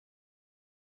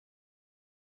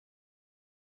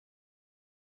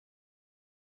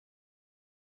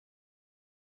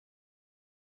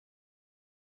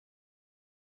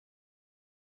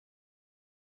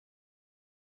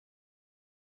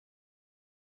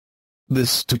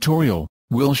This tutorial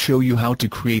will show you how to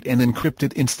create an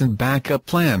encrypted instant backup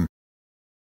plan.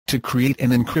 To create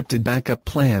an encrypted backup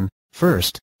plan,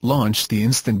 first, launch the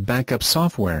Instant Backup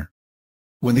software.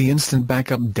 When the Instant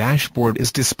Backup dashboard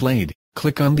is displayed,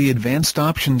 click on the Advanced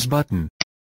Options button.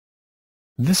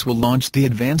 This will launch the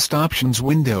Advanced Options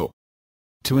window.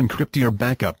 To encrypt your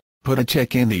backup, put a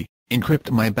check in the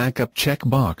Encrypt My Backup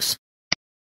checkbox.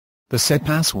 The Set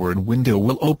Password window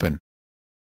will open.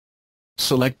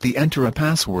 Select the Enter a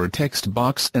Password text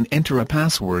box and enter a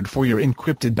password for your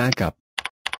encrypted backup.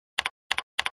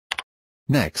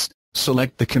 Next,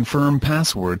 select the Confirm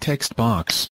Password text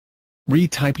box.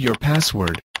 Retype your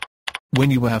password.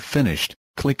 When you have finished,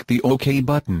 click the OK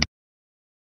button.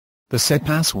 The Set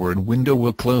Password window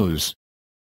will close.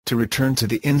 To return to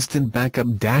the Instant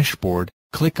Backup dashboard,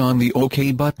 click on the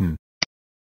OK button.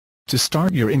 To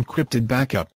start your encrypted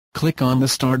backup, click on the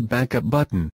Start Backup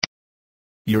button.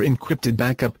 Your encrypted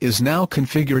backup is now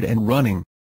configured and running.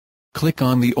 Click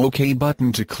on the OK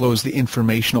button to close the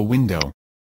informational window.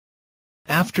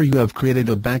 After you have created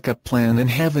a backup plan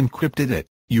and have encrypted it,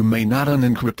 you may not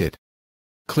unencrypt it.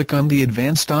 Click on the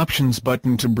Advanced Options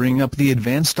button to bring up the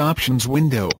Advanced Options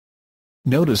window.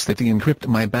 Notice that the Encrypt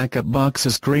My Backup box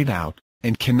is grayed out,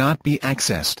 and cannot be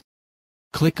accessed.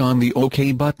 Click on the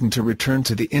OK button to return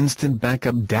to the Instant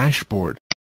Backup dashboard.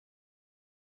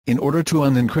 In order to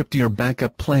unencrypt your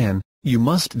backup plan, you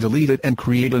must delete it and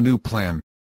create a new plan.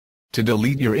 To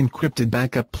delete your encrypted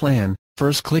backup plan,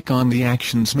 first click on the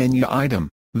Actions menu item,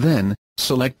 then,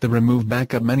 select the Remove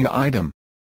Backup menu item.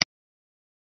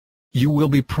 You will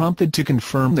be prompted to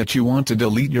confirm that you want to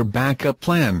delete your backup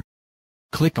plan.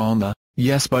 Click on the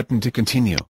Yes button to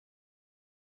continue.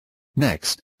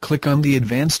 Next, click on the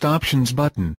Advanced Options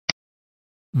button.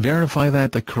 Verify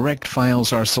that the correct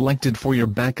files are selected for your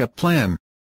backup plan.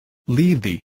 Leave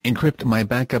the Encrypt My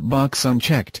Backup box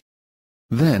unchecked.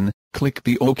 Then, click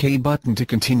the OK button to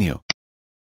continue.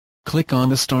 Click on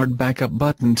the Start Backup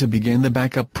button to begin the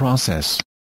backup process.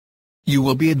 You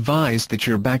will be advised that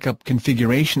your backup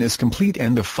configuration is complete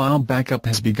and the file backup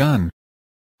has begun.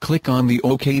 Click on the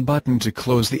OK button to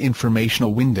close the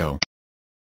informational window.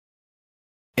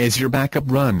 As your backup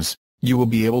runs, you will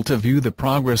be able to view the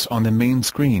progress on the main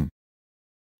screen.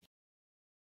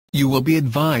 You will be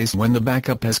advised when the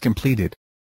backup has completed.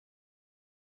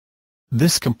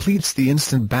 This completes the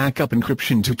Instant Backup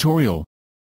Encryption tutorial.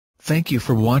 Thank you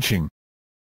for watching.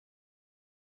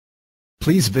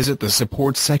 Please visit the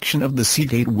support section of the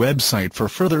Seagate website for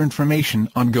further information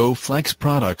on GoFlex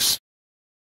products.